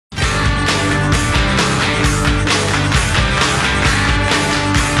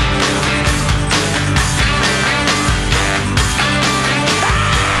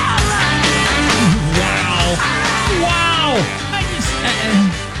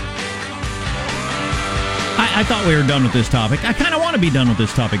I thought we were done with this topic. I kind of want to be done with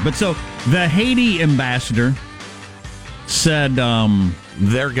this topic. But so the Haiti ambassador said...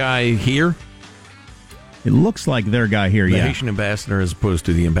 their guy here? It looks like their guy here, the Haitian ambassador as opposed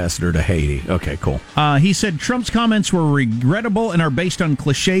to the ambassador to Haiti. Okay, cool. He said Trump's comments were regrettable and are based on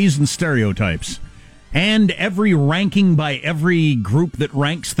cliches and stereotypes. And every ranking by every group that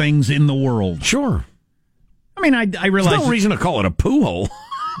ranks things in the world. Sure. I mean, I realize... There's no reason to call it a poo hole.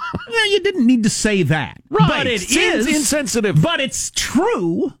 Yeah, you didn't need to say that. Right. But it is insensitive. But it's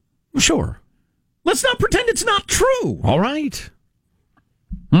true. Sure. Let's not pretend it's not true. All right.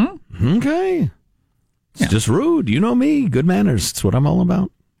 Okay. It's just rude. You know me. Good manners. That's what I'm all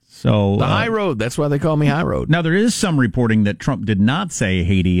about. So the high road. That's why they call me High Road. Now, there is some reporting that Trump did not say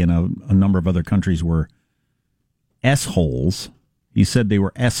Haiti and a number of other countries were S-holes. He said they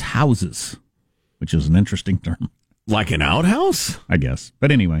were S-houses, which is an interesting term. Like an outhouse? I guess.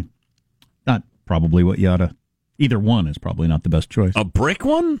 But anyway, not probably what you ought to... Either one is probably not the best choice. A brick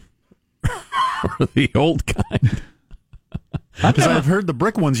one? Or the old kind? Because I've heard the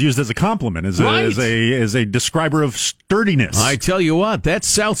brick one's used as a compliment, as a describer of sturdiness. I tell you what, that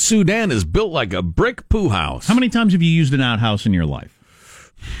South Sudan is built like a brick poo house. How many times have you used an outhouse in your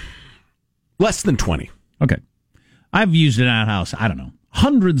life? Less than 20. Okay. I've used an outhouse, I don't know,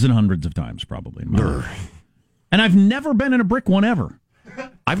 hundreds and hundreds of times probably in my life. And I've never been in a brick one ever.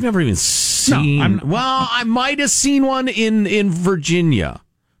 I've never even seen... No, well, I might have seen one in Virginia,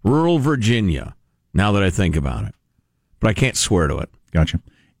 rural Virginia, now that I think about it. But I can't swear to it. Gotcha.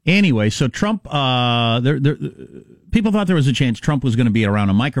 Anyway, so Trump, people thought there was a chance Trump was going to be around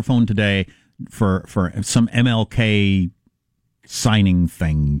a microphone today for some MLK signing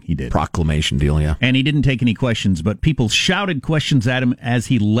thing he did. Proclamation deal, yeah. And he didn't take any questions, but people shouted questions at him as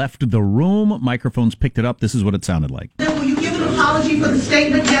he left the room. Microphones picked it up. This is what it sounded like. Will you give an apology for the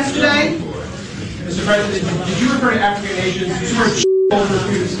statement yesterday? Mr. President, did you refer to African Asians? Mr.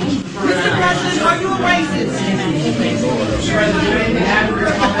 President, are you a racist?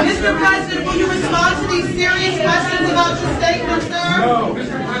 Mr. President, will you respond to these serious questions about your statement, sir? No,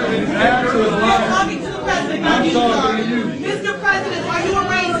 Mr. President, I'm talking to the President, not you, sir. Mr. President, are you a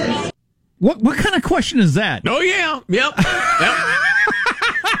racist? What kind of question is that? Oh, yeah. Yep.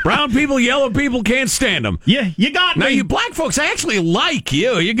 Brown people, yellow people, can't stand them. Yeah, you got me. Now, you black folks, I actually like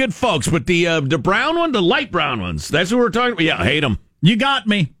you. You're good folks. But the brown one, the light brown ones, that's what we're talking about. Yeah, I hate them. You got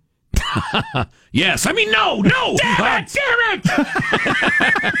me. Yes. I mean, no. Damn it.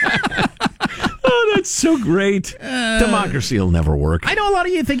 Oh, that's so great. Democracy will never work. I know a lot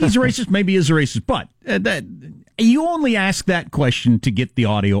of you think he's a racist. Maybe he's a racist. But you only ask that question to get the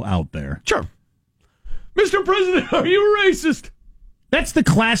audio out there. Sure. Mr. President, are you a racist? That's the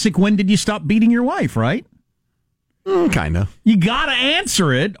classic, when did you stop beating your wife, right? Kind of. You got to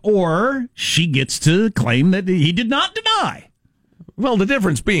answer it, or she gets to claim that he did not deny. Well, the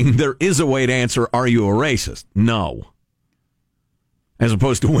difference being there is a way to answer, are you a racist? No. As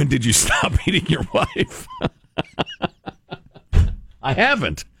opposed to, when did you stop beating your wife? I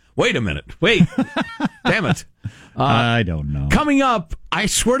haven't. Wait a minute. Wait. Damn it. I don't know. Coming up, I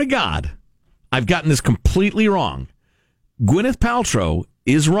swear to God, I've gotten this completely wrong. Gwyneth Paltrow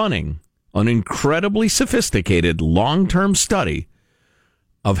is running an incredibly sophisticated long-term study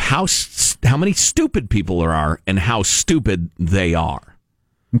of how many stupid people there are and how stupid they are.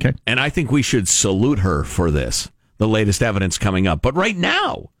 Okay. And I think we should salute her for this. The latest evidence coming up. But right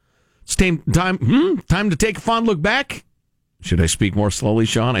now, it's time to take a fond look back. Should I speak more slowly,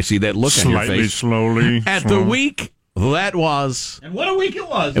 Sean? I see that look on your face. Slowly. At the week that was. And what a week it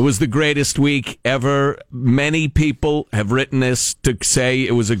was. It was the greatest week ever. Many people have written this to say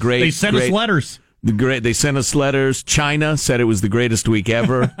it was a great... They sent us letters. They sent us letters. China said it was the greatest week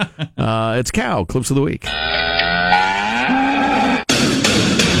ever. It's Cow, Clips of the Week.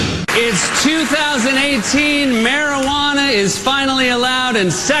 It's 2018. Marijuana is finally allowed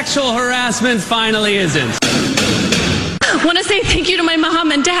and sexual harassment finally isn't. I want to say thank you to my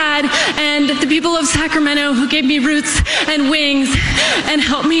mom and dad and the people of Sacramento who gave me roots and wings and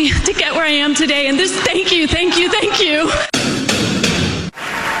helped me to get where I am today. And this, thank you.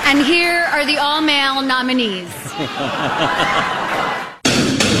 And here are the all-male nominees.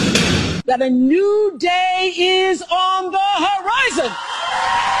 That a new day is on the horizon.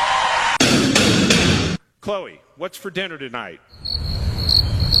 Chloe, what's for dinner tonight?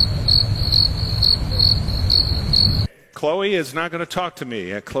 Chloe is not going to talk to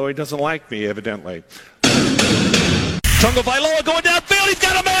me. Chloe doesn't like me, evidently. Tunga Vailoa going downfield. He's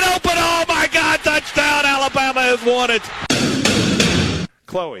got a man open. Oh, my God. Touchdown. Alabama has won it.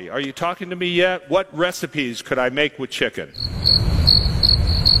 Chloe, are you talking to me yet? What recipes could I make with chicken?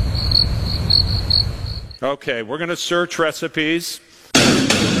 Okay, we're going to search recipes.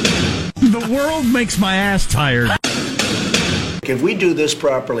 The world makes my ass tired. If we do this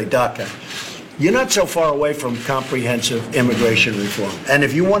properly, DACA, you're not so far away from comprehensive immigration reform. And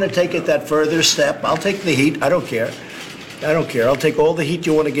if you want to take it that further step, I'll take the heat. I don't care. I'll take all the heat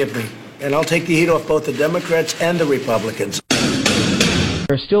you want to give me. And I'll take the heat off both the Democrats and the Republicans.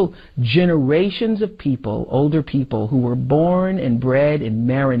 There are still generations of people, older people, who were born and bred and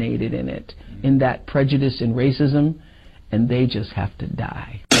marinated in it, in that prejudice and racism, and they just have to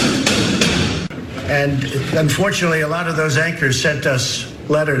die. And unfortunately, a lot of those anchors sent us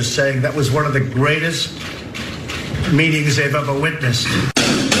letters saying that was one of the greatest meetings they've ever witnessed.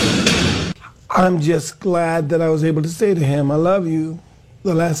 I'm just glad that I was able to say to him, I love you,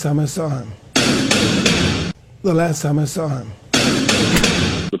 the last time I saw him. The last time I saw him.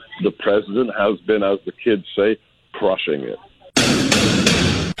 The president has been, as the kids say, crushing it.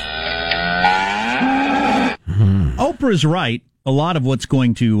 Oprah's right. A lot of what's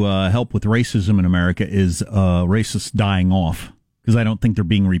going to help with racism in America is racists dying off, because I don't think they're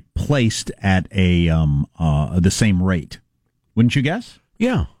being replaced at the same rate. Wouldn't you guess?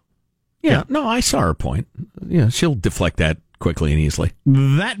 Yeah. No, I saw her point. Yeah, she'll deflect that quickly and easily.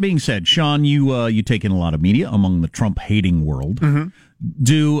 That being said, Sean, you take in a lot of media among the Trump hating world. Mm-hmm.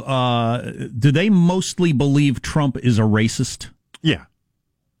 Do they mostly believe Trump is a racist? Yeah.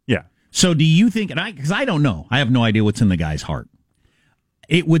 So do you think, because I don't know, I have no idea what's in the guy's heart.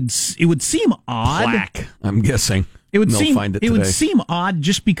 It would seem odd. Plaque, I'm guessing. It would They'll seem odd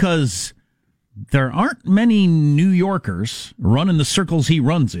just because there aren't many New Yorkers running the circles he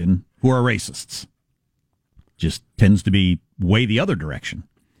runs in who are racists. Just tends to be way the other direction.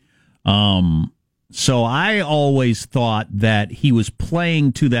 So I always thought that he was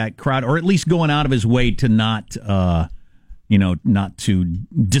playing to that crowd, or at least going out of his way to not to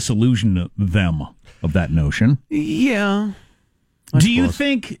disillusion them of that notion. Yeah. Do you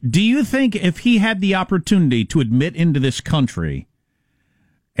think if he had the opportunity to admit into this country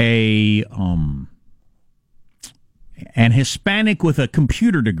an Hispanic with a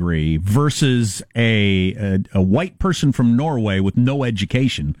computer degree versus a white person from Norway with no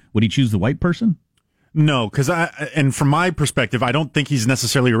education, would he choose the white person? No, because from my perspective, I don't think he's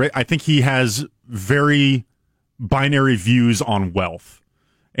necessarily. I think he has very binary views on wealth,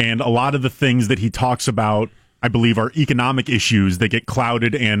 and a lot of the things that he talks about, I believe, are economic issues that get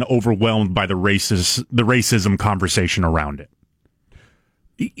clouded and overwhelmed by the racism conversation around it.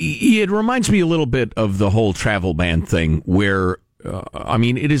 It reminds me a little bit of the whole travel ban thing, where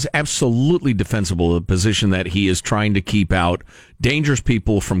it is absolutely defensible, the position that he is trying to keep out dangerous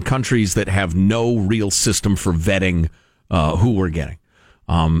people from countries that have no real system for vetting who we're getting.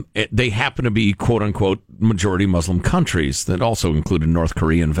 They happen to be, quote unquote, majority Muslim countries that also included North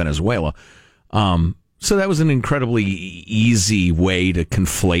Korea and Venezuela. So that was an incredibly easy way to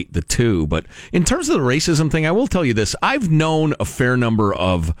conflate the two. But in terms of the racism thing, I will tell you this. I've known a fair number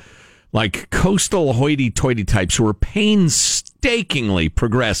of coastal hoity-toity types who were painstakingly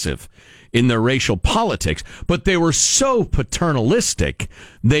progressive in their racial politics, but they were so paternalistic.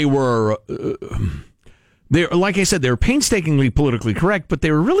 They were... like I said, they were painstakingly politically correct, but they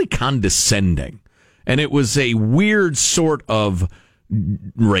were really condescending. And it was a weird sort of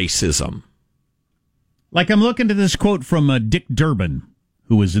racism. Like, I'm looking at this quote from Dick Durbin,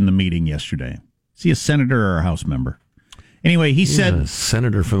 who was in the meeting yesterday. Is he a senator or a House member? Anyway, He's a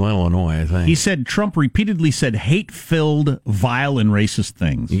senator from Illinois, I think. He said Trump repeatedly said hate-filled, vile, and racist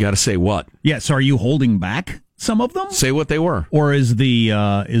things. You got to say what? Yeah, so are you holding back some of them? Say what they were. Or is these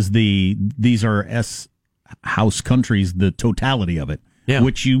are House countries, the totality of it,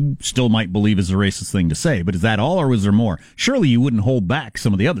 which you still might believe is a racist thing to say. But is that all, or was there more? Surely you wouldn't hold back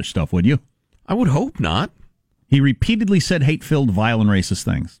some of the other stuff, would you? I would hope not. He repeatedly said hate-filled, vile, and racist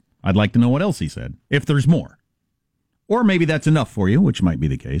things. I'd like to know what else he said, if there's more. Or maybe that's enough for you, which might be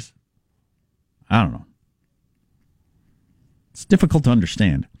the case. I don't know. It's difficult to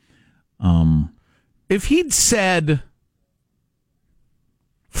understand. If he'd said,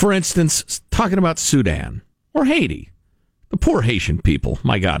 for instance, talking about Sudan or Haiti, the poor Haitian people,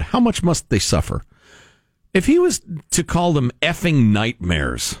 my God, how much must they suffer? If he was to call them effing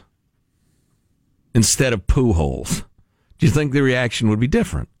nightmares instead of poo holes, do you think the reaction would be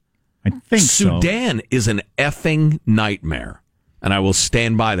different? I think Sudan is an effing nightmare, and I will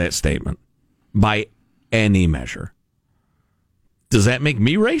stand by that statement by any measure. Does that make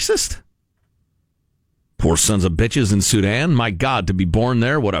me racist? Poor sons of bitches in Sudan. My God, to be born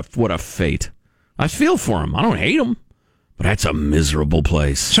there, what a fate. I feel for them. I don't hate them, but that's a miserable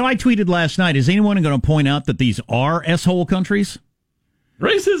place. So I tweeted last night, is anyone going to point out that these are S-hole countries?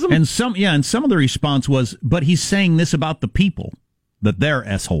 Racism. And some of the response was, but he's saying this about the people, that they're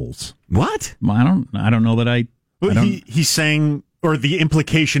assholes. What? I don't know that I don't. He's saying, or the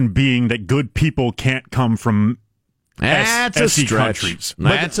implication being that good people can't come from That's a SC stretch. countries.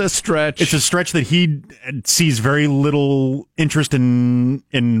 That's a stretch. It's a stretch that he sees very little interest in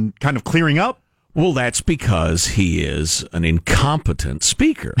kind of clearing up. Well, that's because he is an incompetent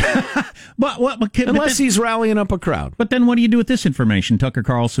speaker. Unless he's rallying up a crowd. But then what do you do with this information? Tucker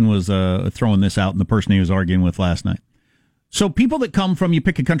Carlson was throwing this out, and the person he was arguing with last night. So people that come from, you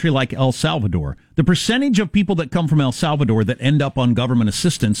pick a country like El Salvador, the percentage of people that come from El Salvador that end up on government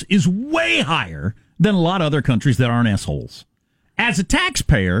assistance is way higher than a lot of other countries that aren't assholes. As a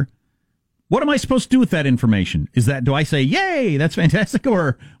taxpayer, what am I supposed to do with that information? Do I say, yay, that's fantastic,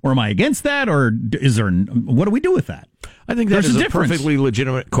 or am I against that, or what do we do with that? I think that is a perfectly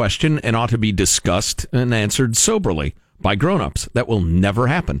legitimate question and ought to be discussed and answered soberly by grown-ups. That will never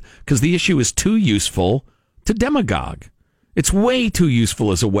happen because the issue is too useful to demagogue. It's way too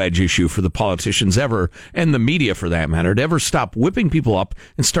useful as a wedge issue for the politicians ever, and the media for that matter, to ever stop whipping people up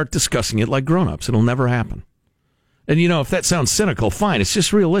and start discussing it like grown-ups. It'll never happen. And, if that sounds cynical, fine. It's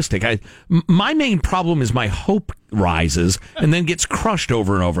just realistic. My main problem is my hope rises and then gets crushed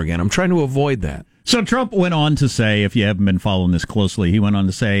over and over again. I'm trying to avoid that. So Trump went on to say, if you haven't been following this closely, he went on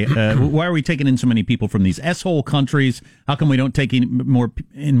to say, why are we taking in so many people from these S-hole countries? How come we don't take in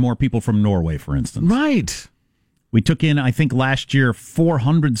more people from Norway, for instance? Right. We took in, I think, last year,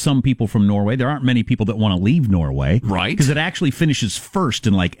 400-some people from Norway. There aren't many people that want to leave Norway. Right. Because it actually finishes first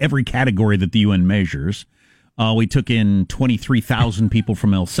in, every category that the UN measures. We took in 23,000 people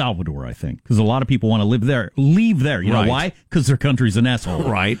from El Salvador, I think, because a lot of people want to leave there. You know why? Because their country's an asshole.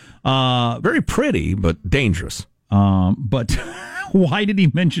 Right. Very pretty, but dangerous. But why did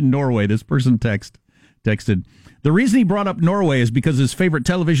he mention Norway? This person texted, the reason he brought up Norway is because his favorite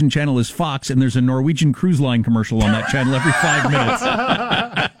television channel is Fox, and there's a Norwegian cruise line commercial on that channel every 5 minutes.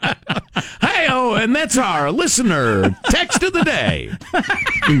 Hey-oh, and that's our listener text of the day.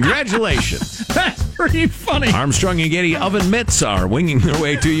 Congratulations. That's pretty funny. Armstrong and Getty oven mitts are winging their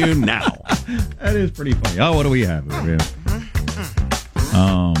way to you now. That is pretty funny. Oh, what do we have?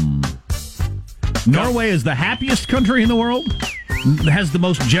 Norway is the happiest country in the world. Has the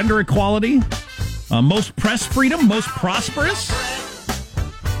most gender equality. Most press freedom, most prosperous.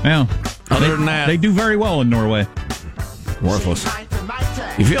 Yeah. Other than that, they do very well in Norway. Worthless.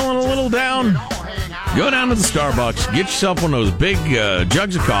 You feeling a little down? Go down to the Starbucks, get yourself one of those big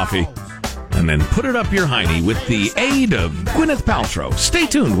jugs of coffee, and then put it up your hiney with the aid of Gwyneth Paltrow. Stay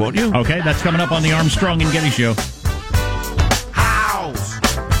tuned, won't you? Okay, that's coming up on the Armstrong and Getty Show.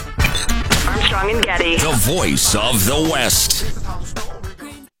 Armstrong and Getty. The voice of the West.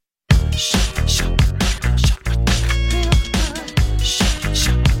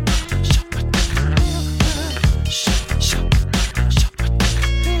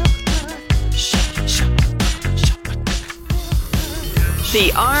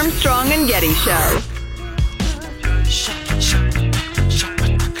 The Armstrong and Getty Show.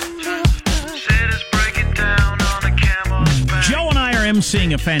 Joe and I are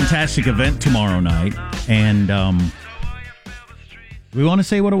emceeing a fantastic event tomorrow night, and do we want to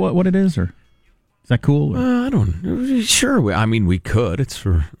say what it is, or is that cool? I don't know. Sure. We could. It's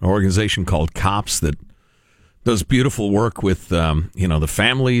for an organization called COPS that does beautiful work with, the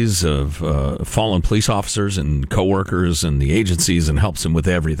families of fallen police officers and coworkers and the agencies, and helps them with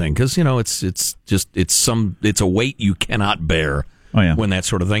everything. Because it's a weight you cannot bear when that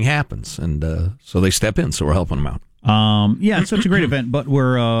sort of thing happens, and so they step in. So we're helping them out. It's such a great event. But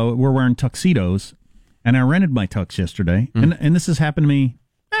we're wearing tuxedos, and I rented my tux yesterday, and this has happened to me.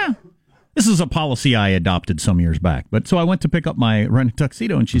 This is a policy I adopted some years back. But so I went to pick up my rented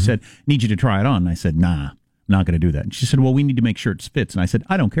tuxedo, and she said, "Need you to try it on." And I said, "Nah. Not going to do that." And she said, "Well, we need to make sure it fits." And I said,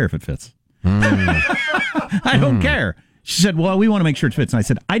 "I don't care if it fits." I don't care. She said, "Well, we want to make sure it fits." And I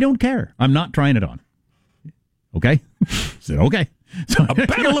said, "I don't care. I'm not trying it on." Okay? I said, "Okay." So, a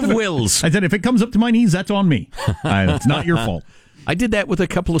battle of wills. I said, "If it comes up to my knees, that's on me. It's not your fault." I did that with a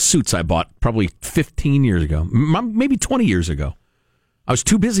couple of suits I bought probably 15 years ago, maybe 20 years ago. I was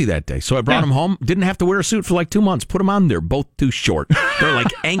too busy that day, so I brought them home. Didn't have to wear a suit for 2 months. Put them on. They're both too short. They're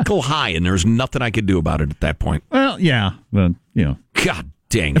ankle high, and there's nothing I could do about it at that point. Well, yeah, but God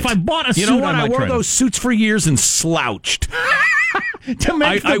dang it! If I bought a suit, I wore those suits for years and slouched. To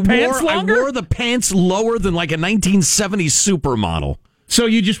make the pants longer? I wore the pants lower than a 1970s supermodel. So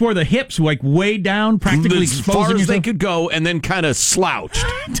you just wore the hips way down, practically as far as they could go, and then kind of slouched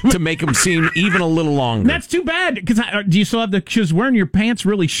to make them seem even a little longer. That's too bad, because do you still have because wearing your pants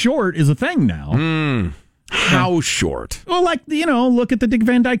really short is a thing now. How short? Well, look at the Dick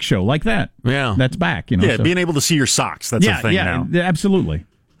Van Dyke Show, like that. Yeah. That's back, Yeah, being able to see your socks. That's a thing now. Yeah, absolutely.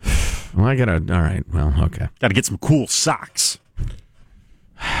 Well, all right. Well, okay. Got to get some cool socks.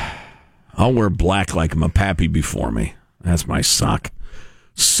 I'll wear black like I'm a pappy before me. That's my sock.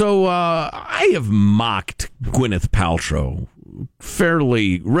 So I have mocked Gwyneth Paltrow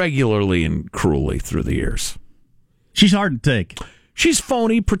fairly regularly and cruelly through the years. She's hard to take. She's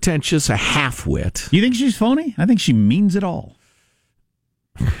phony, pretentious, a half-wit. You think she's phony? I think she means it all.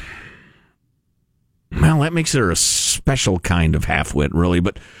 Well, that makes her a special kind of half-wit, really.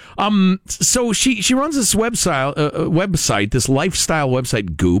 But so she runs this website, this lifestyle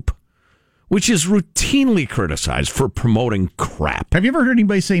website, Goop, which is routinely criticized for promoting crap. Have you ever heard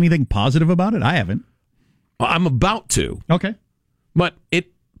anybody say anything positive about it? I haven't. I'm about to. Okay. But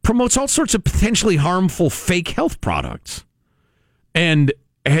it promotes all sorts of potentially harmful fake health products and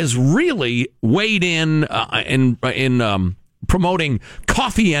has really weighed in promoting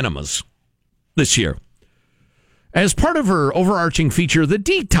coffee enemas this year as part of her overarching feature, the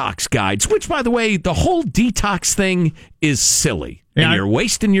Detox Guides, which, by the way, the whole detox thing is silly. Yeah, and you're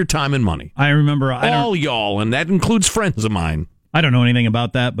wasting your time and money. I remember all y'all, and that includes friends of mine. I don't know anything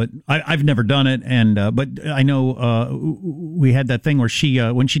about that, but I've never done it. And but I know we had that thing where she,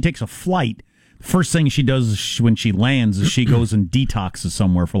 when she takes a flight, the first thing she does when she lands is she goes and detoxes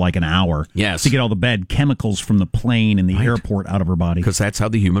somewhere for like an hour. Yes. To get all the bad chemicals from the plane and the airport out of her body. Because that's how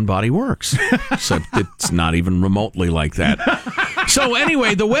the human body works. Except it's not even remotely like that. So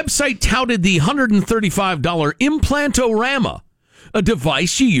anyway, the website touted the $135 Implantorama, a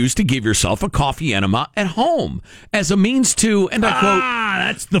device you use to give yourself a coffee enema at home as a means to, and I quote,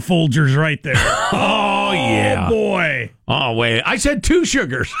 that's the Folgers right there. Oh, yeah. Oh, boy. Oh, wait. I said 2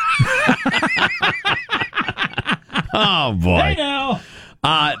 sugars. Oh, boy. Hey, now.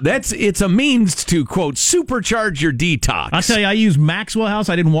 It's a means to, quote, supercharge your detox. I'll tell you, I use Maxwell House.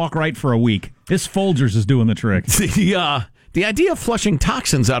 I didn't walk right for a week. This Folgers is doing the trick. The idea of flushing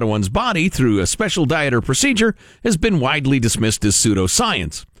toxins out of one's body through a special diet or procedure has been widely dismissed as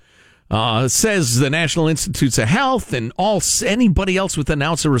pseudoscience. Says the National Institutes of Health and anybody else with an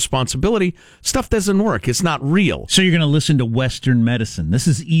ounce of responsibility, stuff doesn't work. It's not real. So you're going to listen to Western medicine. This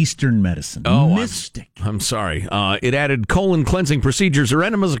is Eastern medicine. Oh, mystic. I'm sorry. It added colon cleansing procedures or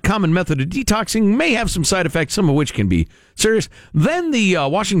enemas, a common method of detoxing, may have some side effects, some of which can be serious. Then the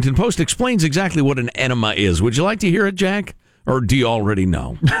Washington Post explains exactly what an enema is. Would you like to hear it, Jack? Or do you already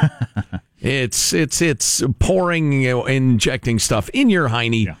know? It's pouring, injecting stuff in your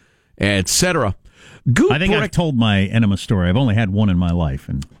hiney, etc. I think I've told my enema story. I've only had one in my life,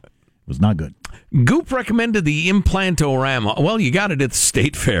 and it was not good. Goop recommended the Implantorama. Well, you got it at the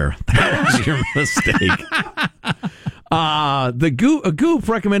State Fair. That was your mistake. Goop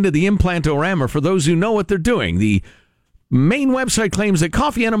recommended the Implantorama for those who know what they're doing. The main website claims that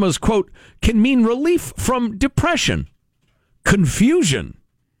coffee enemas, quote, can mean relief from depression, confusion,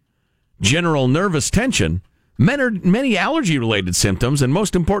 general nervous tension, many allergy-related symptoms, and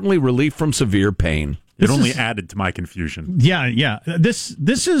most importantly, relief from severe pain. It only added to my confusion. Yeah. This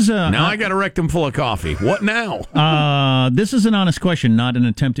is now I got a rectum full of coffee. What now? This is an honest question, not an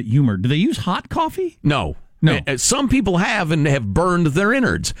attempt at humor. Do they use hot coffee? No. Some people have and have burned their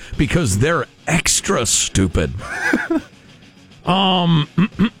innards because they're extra stupid.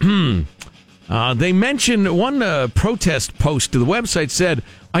 They mentioned one protest post to the website said,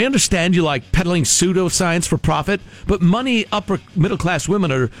 I understand you like peddling pseudoscience for profit, but money upper middle class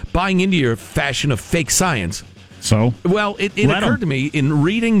women are buying into your fashion of fake science. So? Well, it occurred to me in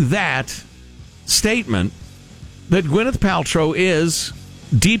reading that statement that Gwyneth Paltrow is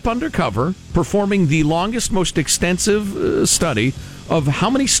deep undercover, performing the longest, most extensive study of how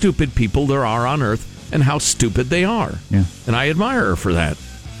many stupid people there are on Earth and how stupid they are. Yeah. And I admire her for that.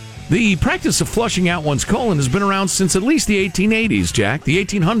 The practice of flushing out one's colon has been around since at least the 1880s, Jack. The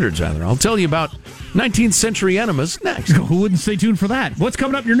 1800s, rather. I'll tell you about 19th century enemas next. Who wouldn't stay tuned for that? What's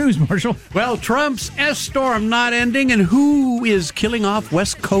coming up in your news, Marshall? Well, Trump's S-storm not ending, and who is killing off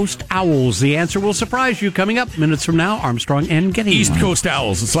West Coast owls? The answer will surprise you coming up minutes from now. Armstrong and Getty. East Coast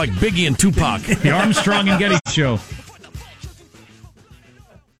owls. It's like Biggie and Tupac. The Armstrong and Getty Show.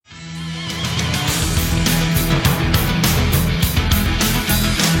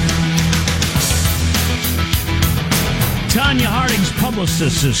 Tanya Harding's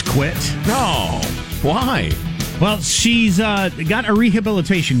publicist has quit. No. Why? Well, she's got a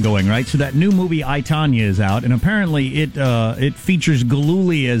rehabilitation going, right? So that new movie, I, Tanya, is out, and apparently it features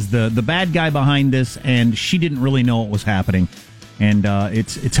Galooly as the bad guy behind this, and she didn't really know what was happening. And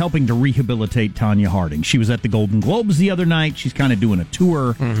it's helping to rehabilitate Tanya Harding. She was at the Golden Globes the other night. She's kind of doing a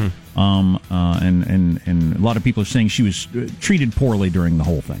tour. And a lot of people are saying she was treated poorly during the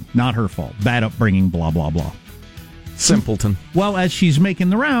whole thing. Not her fault. Bad upbringing, blah, blah, blah. Simpleton. Well, as she's making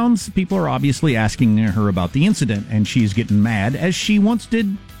the rounds, people are obviously asking her about the incident, and she's getting mad, as she once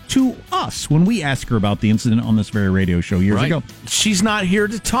did to us when we asked her about the incident on this very radio show years ago. She's not here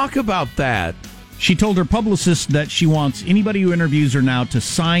to talk about that. She told her publicist that she wants anybody who interviews her now to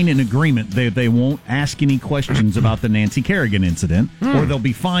sign an agreement that they won't ask any questions about the Nancy Kerrigan incident, or they'll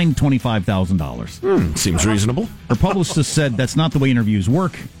be fined $25,000. Seems reasonable. Her publicist said that's not the way interviews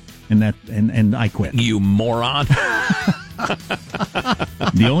work, and I quit. You moron.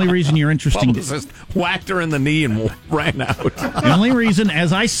 The only reason you're interesting... Publicist whacked her in the knee and ran out. The only reason,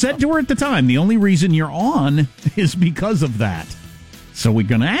 as I said to her at the time, the only reason you're on is because of that. So we're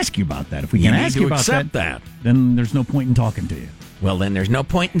going to ask you about that. If we can ask you about that, then there's no point in talking to you. Well, then there's no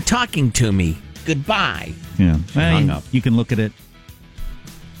point in talking to me. Goodbye. Yeah. Hung up. You can look at it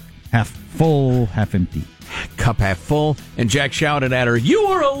half full, half empty. Cup half full, and Jack shouted at her, "You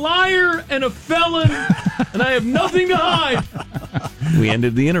are a liar and a felon, and I have nothing to hide." We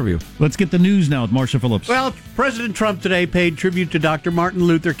ended the interview. Let's get the news now with Marcia Phillips. Well, President Trump today paid tribute to Dr. Martin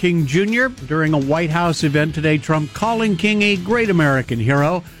Luther King Jr. during a White House event today, Trump calling King a great American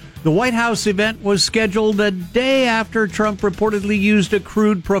hero. The White House event was scheduled a day after Trump reportedly used a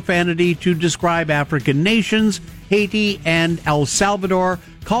crude profanity to describe African nations, Haiti, and El Salvador,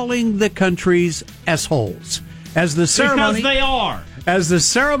 calling the countries S-holes. As the ceremony, because they are. As the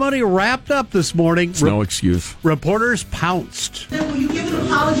ceremony wrapped up this morning, no excuse. Reporters pounced. Will you give an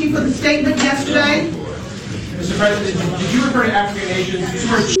apology for the statement yesterday? Mr. President, did you refer to African nations? Mr.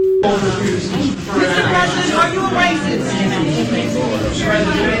 President, are you a racist?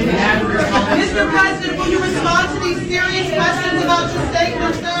 Mr. President, will you respond to these serious questions about your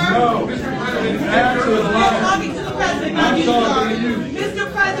statement, sir? No, Mr. President, absolutely. I'm talking to the President, not you, sir.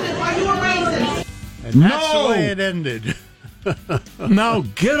 Mr. President, are you a racist? And that's the way it ended. Now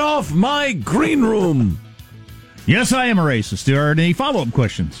get off my green room. Yes, I am a racist. Are there any follow-up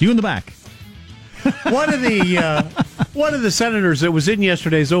questions? You in the back. One of the senators that was in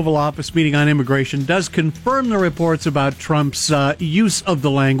yesterday's Oval Office meeting on immigration does confirm the reports about Trump's use of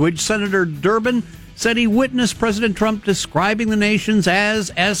the language. Senator Durbin said he witnessed President Trump describing the nations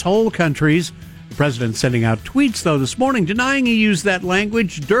as S-hole countries. The president sending out tweets, though, this morning denying he used that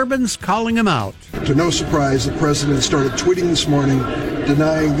language. Durbin's calling him out. To no surprise, the president started tweeting this morning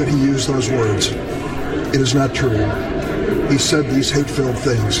denying that he used those words. It is not true. He said these hate-filled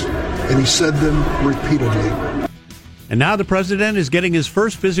things, and he said them repeatedly. And now the president is getting his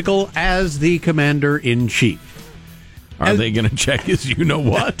first physical as the commander-in-chief. Are they going to check his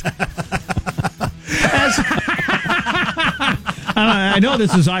you-know-what? I know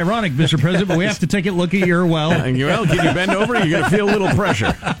this is ironic, Mr. President, but we have to take a look at your well. Can you bend over? You're going to feel a little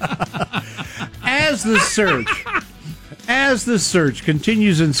pressure. As the search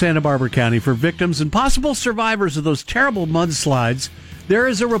continues in Santa Barbara County for victims and possible survivors of those terrible mudslides, there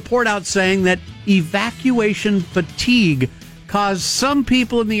is a report out saying that evacuation fatigue caused some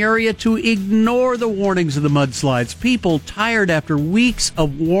people in the area to ignore the warnings of the mudslides. People tired after weeks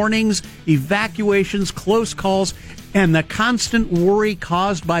of warnings, evacuations, close calls, and the constant worry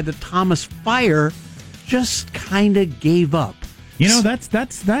caused by the Thomas fire just kind of gave up. You know,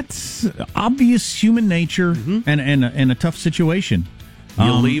 that's obvious human nature and a tough situation.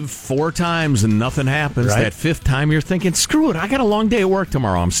 You leave 4 times and nothing happens. Right. That 5th time, you're thinking, screw it, I got a long day at work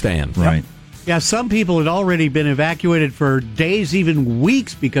tomorrow, I'm staying. Right. Yeah, some people had already been evacuated for days, even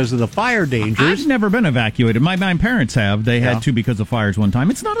weeks, because of the fire dangers. I've never been evacuated. My parents have. They had to because of fires one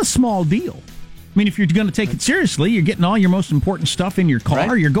time. It's not a small deal. I mean, if you're going to take it seriously, you're getting all your most important stuff in your car.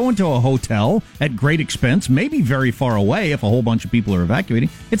 Right. You're going to a hotel at great expense, maybe very far away if a whole bunch of people are evacuating.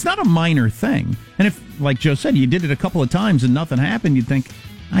 It's not a minor thing. And if, like Joe said, you did it a couple of times and nothing happened, you'd think,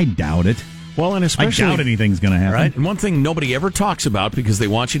 I doubt it. Well, and especially, I doubt anything's going to happen. Right? And one thing nobody ever talks about because they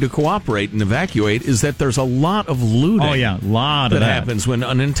want you to cooperate and evacuate is that there's a lot of looting. Oh, yeah, a lot of that happens when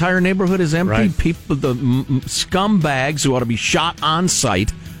an entire neighborhood is empty. Right. People, the scumbags who ought to be shot on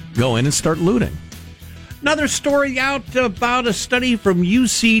sight, go in and start looting. Another story out about a study from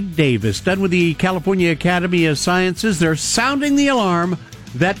UC Davis done with the California Academy of Sciences. They're sounding the alarm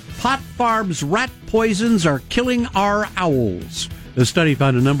that pot farms' rat poisons are killing our owls. The study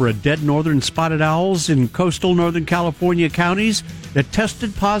found a number of dead northern spotted owls in coastal Northern California counties that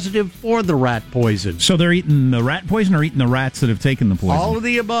tested positive for the rat poison. So they're eating the rat poison or eating the rats that have taken the poison? All of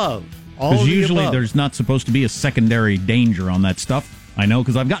the above. Because usually there's not supposed to be a secondary danger on that stuff. I know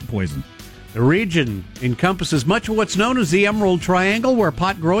because I've got poison. The region encompasses much of what's known as the Emerald Triangle, where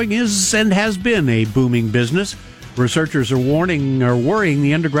pot growing is and has been a booming business. Researchers are worrying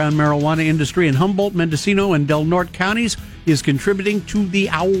the underground marijuana industry in Humboldt, Mendocino, and Del Norte counties is contributing to the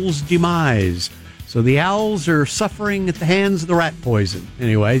owl's demise. So the owls are suffering at the hands of the rat poison.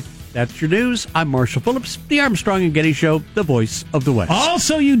 Anyway, that's your news. I'm Marshall Phillips, the Armstrong and Getty Show, the voice of the West.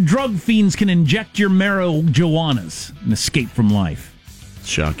 Also, you drug fiends can inject your marijuanas and escape from life.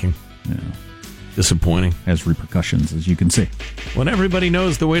 Shocking. Yeah. Disappointing. Has repercussions, as you can see. When everybody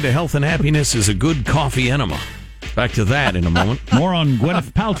knows the way to health and happiness is a good coffee enema. Back to that in a moment. More on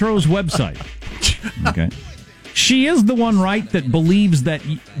Gwyneth Paltrow's website. Okay. She is the one, right, that believes that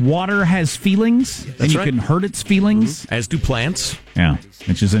water has feelings and you can hurt its feelings. As do plants. Yeah,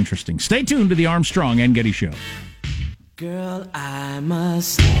 which is interesting. Stay tuned to the Armstrong and Getty Show. Girl, I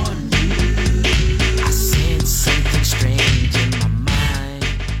must warn you, I sense something strange in my mind.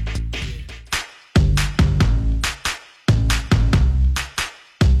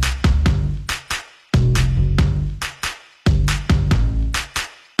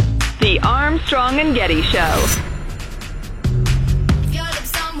 The Armstrong and Getty Show.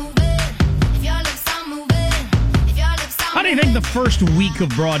 How do you think the first week of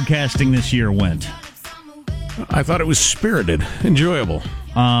broadcasting this year went? I thought it was spirited, enjoyable.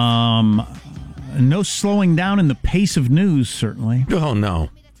 No slowing down in the pace of news, certainly. Oh, no.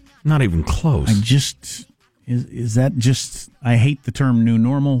 Not even close. Is that just, I hate the term new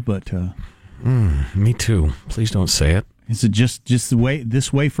normal, but... me too. Please don't say it. Is it just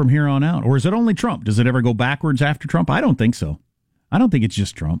this way from here on out? Or is it only Trump? Does it ever go backwards after Trump? I don't think so. I don't think it's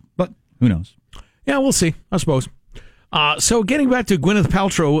just Trump, but who knows? Yeah, we'll see, I suppose. So getting back to Gwyneth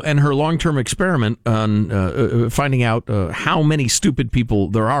Paltrow and her long-term experiment on finding out how many stupid people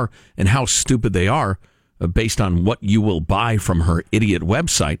there are and how stupid they are based on what you will buy from her idiot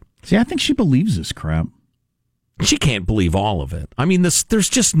website. See, I think she believes this crap. She can't believe all of it. I mean, there's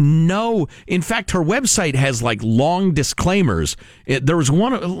just no... In fact, her website has, like, long disclaimers. There was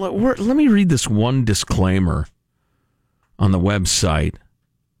one... Let me read this one disclaimer on the website.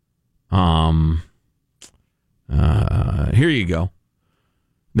 Here you go.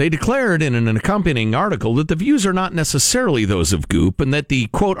 They declared in an accompanying article that the views are not necessarily those of Goop and that the,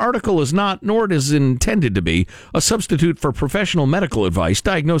 quote, article is not, nor it is intended to be, a substitute for professional medical advice,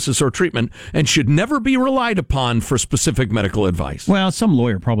 diagnosis, or treatment and should never be relied upon for specific medical advice. Well, some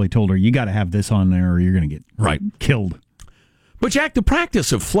lawyer probably told her, you got to have this on there or you're going to get killed. But, Jack, the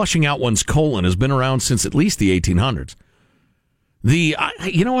practice of flushing out one's colon has been around since at least the 1800s.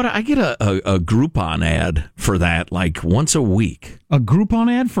 You know what? I get a Groupon ad for that like once a week. A Groupon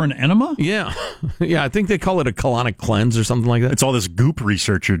ad for an enema? Yeah. Yeah, I think they call it a colonic cleanse or something like that. It's all this Goop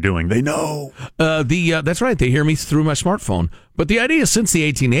research you're doing. They know. That's right. They hear me through my smartphone. But the idea since the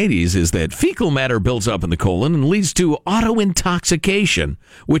 1880s is that fecal matter builds up in the colon and leads to autointoxication,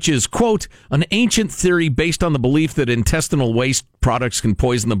 which is, quote, an ancient theory based on the belief that intestinal waste products can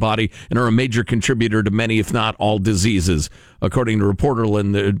poison the body and are a major contributor to many, if not all, diseases, according to report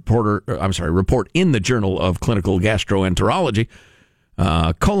in the Journal of Clinical Gastroenterology.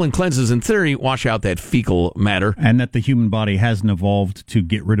 Colon cleanses, in theory, wash out that fecal matter. And that the human body hasn't evolved to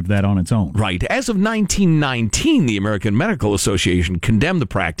get rid of that on its own. Right. As of 1919, the American Medical Association condemned the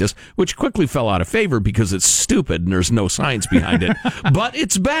practice, which quickly fell out of favor because it's stupid and there's no science behind it. But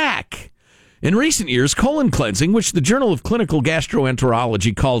it's back. In recent years, colon cleansing, which the Journal of Clinical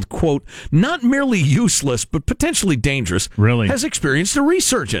Gastroenterology called, quote, not merely useless, but potentially dangerous, has experienced a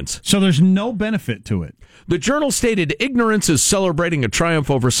resurgence. So there's no benefit to it. The journal stated, ignorance is celebrating a triumph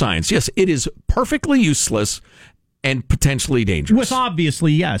over science. Yes, it is perfectly useless and potentially dangerous. With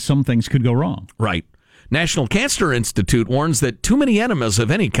obviously, some things could go wrong. Right. National Cancer Institute warns that too many enemas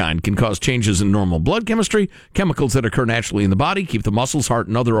of any kind can cause changes in normal blood chemistry, chemicals that occur naturally in the body, keep the muscles, heart,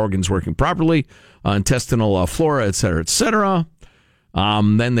 and other organs working properly, intestinal flora, et cetera, et cetera.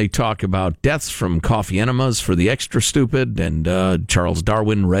 Then they talk about deaths from coffee enemas for the extra stupid, and Charles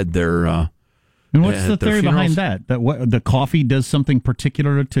Darwin read their... and what's the theory behind that? That the coffee does something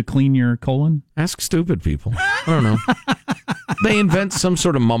particular to clean your colon? Ask stupid people. I don't know. They invent some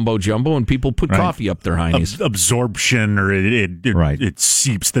sort of mumbo jumbo, and people put coffee up their hiney's. Absorption, or it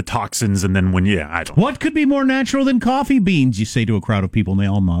seeps the toxins, and then I don't. What could be more natural than coffee beans? You say to a crowd of people, and they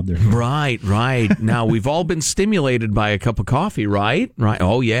all nod their head. Right. Now we've all been stimulated by a cup of coffee, right?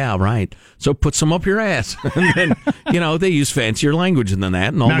 Oh yeah, right. So put some up your ass, and then they use fancier language than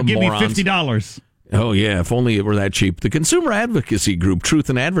that, and all now the give morons. me $50. Oh, yeah, if only it were that cheap. The consumer advocacy group Truth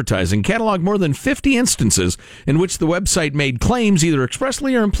in Advertising cataloged more than 50 instances in which the website made claims, either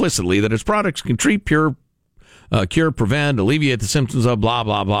expressly or implicitly, that its products can treat cure, prevent, alleviate the symptoms of blah,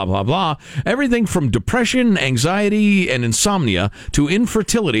 blah, blah, blah, blah. Everything from depression, anxiety, and insomnia to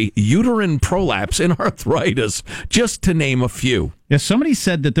infertility, uterine prolapse, and arthritis, just to name a few. Yeah, somebody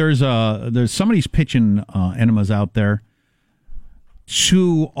said that there's somebody's pitching enemas out there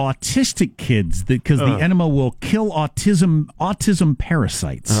to autistic kids because the enema will kill autism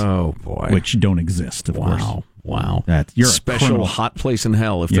parasites. Oh, boy. Which don't exist, of course. Wow. You're special hot place in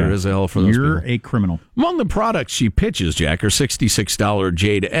hell if there is a hell for those You're people. a criminal. Among the products she pitches, Jack, are $66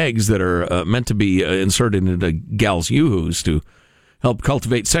 jade eggs that are meant to be inserted into gals' yoo-hoos to help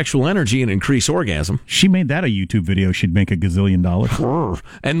cultivate sexual energy and increase orgasm. She made that a YouTube video. She'd make $1 gazillion.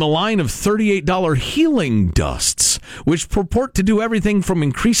 And the line of $38 healing dusts, which purport to do everything from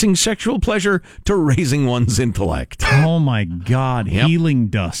increasing sexual pleasure to raising one's intellect. Oh, my God. Yep. Healing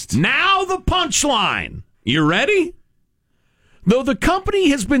dust. Now the punchline. You ready? Though the company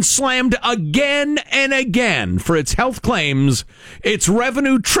has been slammed again and again for its health claims, its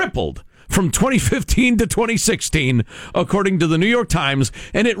revenue tripled from 2015 to 2016, according to the New York Times,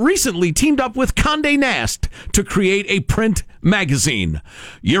 and it recently teamed up with Condé Nast to create a print magazine.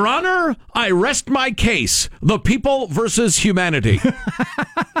 Your Honor, I rest my case. The people versus humanity.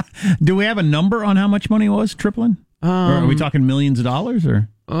 Do we have a number on how much money it was tripling? Or are we talking millions of dollars? Or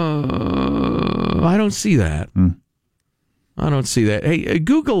I don't see that. I don't see that. Hey,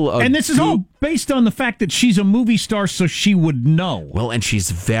 Google. And this is all based on the fact that she's a movie star, so she would know. Well, and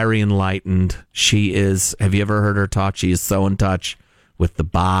she's very enlightened. She is. Have you ever heard her talk? She is so in touch with the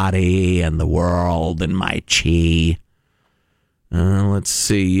body and the world and my chi. Let's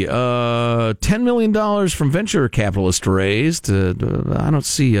see. $10 million from venture capitalists raised. I don't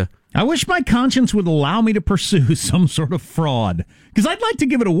see. I wish my conscience would allow me to pursue some sort of fraud, because I'd like to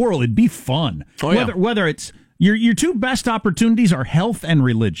give it a whirl. It'd be fun. Whether it's your two best opportunities are health and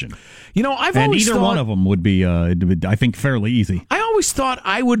religion. You know, I've always either thought one of them would be, I think, fairly easy. I always thought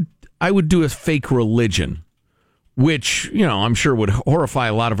I would do a fake religion, which, you know, I'm sure would horrify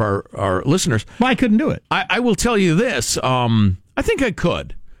a lot of our listeners. Well, I couldn't do it. I will tell you this. I think I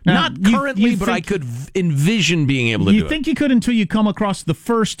could. Not currently, but I could envision being able to do it. You think you could until you come across the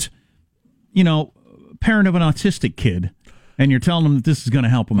first, parent of an autistic kid, and you're telling them that this is going to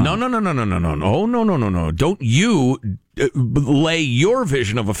help them out. No. Don't you lay your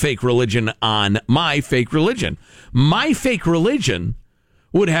vision of a fake religion on my fake religion. My fake religion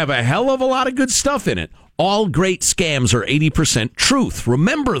would have a hell of a lot of good stuff in it. All great scams are 80% truth.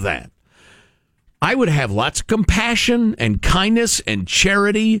 Remember that. I would have lots of compassion and kindness and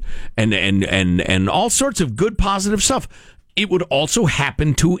charity and all sorts of good positive stuff. It would also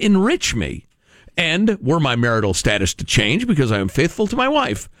happen to enrich me. And were my marital status to change because I am faithful to my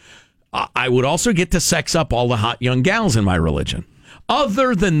wife, I would also get to sex up all the hot young gals in my religion.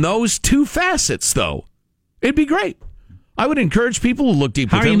 Other than those two facets, though, it'd be great. I would encourage people who look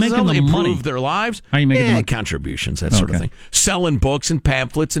deep within themselves, improve their lives. How are you making the money? Contributions, that sort of thing. Selling books and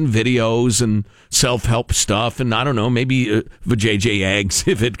pamphlets and videos and self-help stuff, and I don't know, maybe JJ Eggs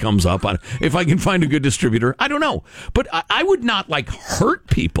if it comes up. If I can find a good distributor, I don't know. But I would not hurt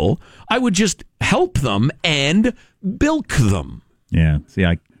people. I would just help them and bilk them. Yeah, see,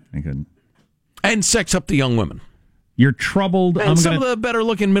 I couldn't. And sex up the young women. You're troubled. And some of the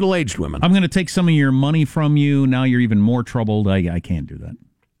better-looking middle-aged women. I'm going to take some of your money from you. Now you're even more troubled. I can't do that.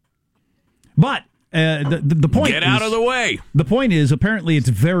 But the point Get out of the way. The point is, apparently, it's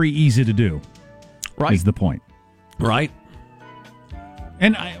very easy to do. Right. Is the point. Right.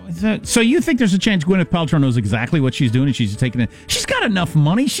 And so you think there's a chance Gwyneth Paltrow knows exactly what she's doing and she's taking it? She's got enough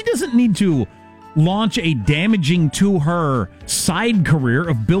money. She doesn't need to launch a damaging to her side career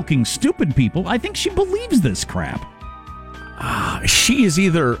of bilking stupid people. I think she believes this crap. She is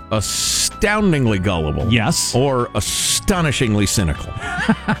either astoundingly gullible, yes, or astonishingly cynical.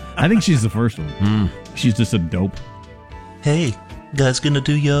 I think she's the first one. She's just a dope. Hey, guys, gonna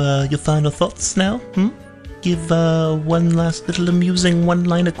do your final thoughts now? Give one last little amusing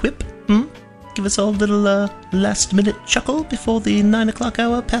one-liner quip? Give us all a little last-minute chuckle before the 9 o'clock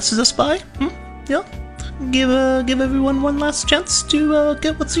hour passes us by? Yeah. Give everyone one last chance to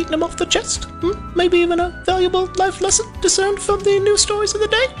get what's eating them off the chest. Maybe even a valuable life lesson discerned from the news stories of the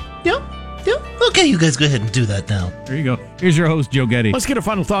day. Yeah. Okay, you guys go ahead and do that now. There you go. Here's your host, Joe Getty. Let's get a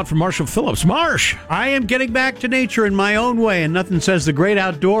final thought from Marshall Phillips. Marsh! I am getting back to nature in my own way, and nothing says the great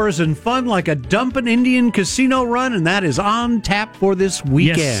outdoors and fun like a Dumpin' Indian casino run, and that is on tap for this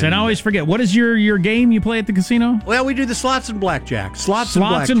weekend. Yes, and I always forget, what is your game you play at the casino? Well, we do the slots and blackjack. Slots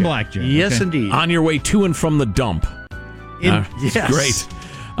and blackjack. Yes, okay. Indeed. On your way to and from the dump. Yes. Great.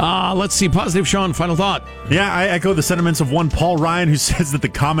 Let's see. Positive Sean, final thought. Yeah, I echo the sentiments of one Paul Ryan, who says that the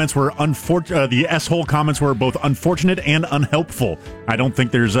comments were the S-hole comments were both unfortunate and unhelpful. I don't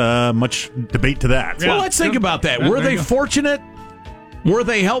think there's much debate to that. Well, let's think about that. Were they fortunate? Were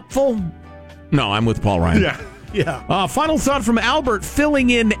they helpful? No, I'm with Paul Ryan. Yeah. Final thought from Albert, filling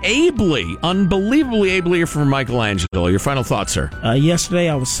in ably, unbelievably ably for Michelangelo. Your final thought, sir? Yesterday,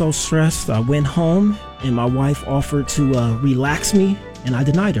 I was so stressed. I went home, and my wife offered to relax me, and I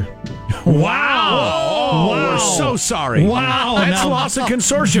denied her. Wow. We're so sorry. Wow. That's loss of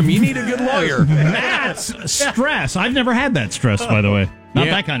consortium. You need a good lawyer. That's stress. I've never had that stress, by the way. Not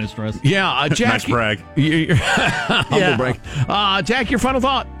that kind of stress. Yeah, Jack. Nice brag. Humble brag. Jack, your final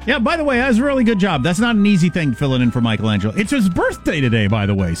thought. Yeah, by the way, that was a really good job. That's not an easy thing, filling in for Michelangelo. It's his birthday today, by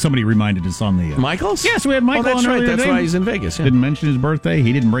the way. Somebody reminded us on the... Michael's? Yes, we had Michael that's on right. earlier That's today. why he's in Vegas. Yeah. Didn't mention his birthday.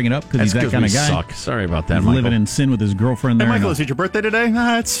 He didn't bring it up because he's that kind of guy. Suck. Sorry about that, He's Michael. living in sin with his girlfriend there. Hey, Michael, is it your birthday today?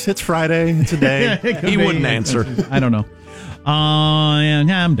 It's Friday. It's a day. He wouldn't answer. I don't know.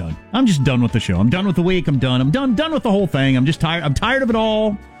 Yeah, I'm done. I'm just done with the show. I'm done with the week. I'm done. I'm done with the whole thing. I'm just tired. I'm tired of it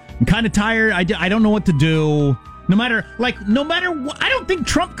all. I'm kind of tired. I don't know what to do. No matter what, I don't think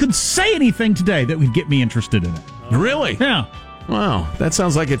Trump could say anything today that would get me interested in it. Really? Yeah. Wow, that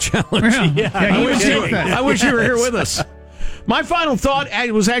sounds like a challenge. I wish you were here with us. My final thought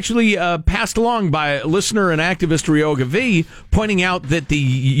was actually passed along by listener and activist Ryoga V, pointing out that the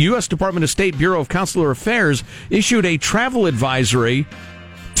U.S. Department of State Bureau of Consular Affairs issued a travel advisory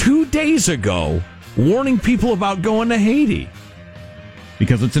 2 days ago warning people about going to Haiti.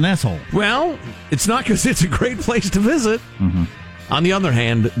 Because it's an asshole. Well, it's not because it's a great place to visit. Mm-hmm. On the other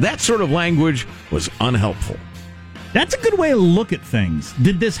hand, that sort of language was unhelpful. That's a good way to look at things.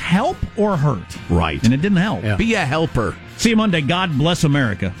 Did this help or hurt? Right. And it didn't help. Yeah. Be a helper. See you Monday. God bless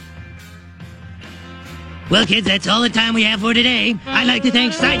America. Well, kids, that's all the time we have for today. I'd like to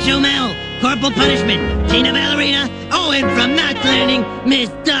thank Sideshow Mel, Corporal Punishment, Tina Ballerina, and from Knots Landing, Miss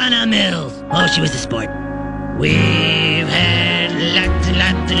Donna Mills. Oh, she was a sport. We've had lots and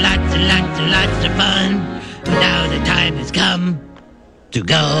lots and lots and lots and lots of fun. Now the time has come to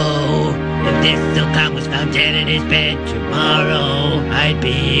go. If this silkcom was found dead in his bed tomorrow, I'd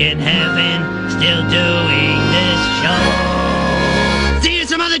be in heaven still doing this show. See you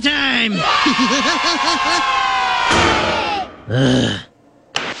some other time.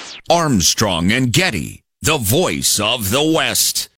 Armstrong and Getty, the voice of the West.